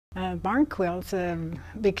Barn quilts have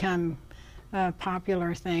become a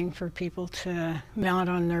popular thing for people to mount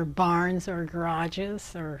on their barns or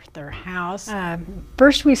garages or their house.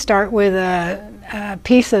 First we start with a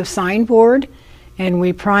piece of signboard, and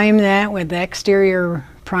we prime that with exterior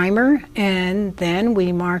primer, and then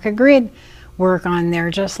we mark a grid work on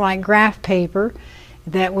there, just like graph paper,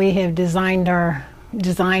 that we have designed our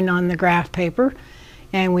design on the graph paper,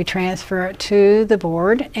 and we transfer it to the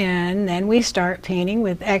board, and then we start painting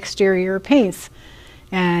with exterior paints.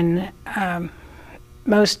 And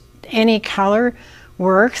most any color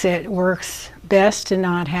works. It works best to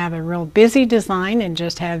not have a real busy design and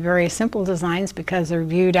just have very simple designs because they're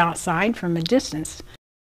viewed outside from a distance.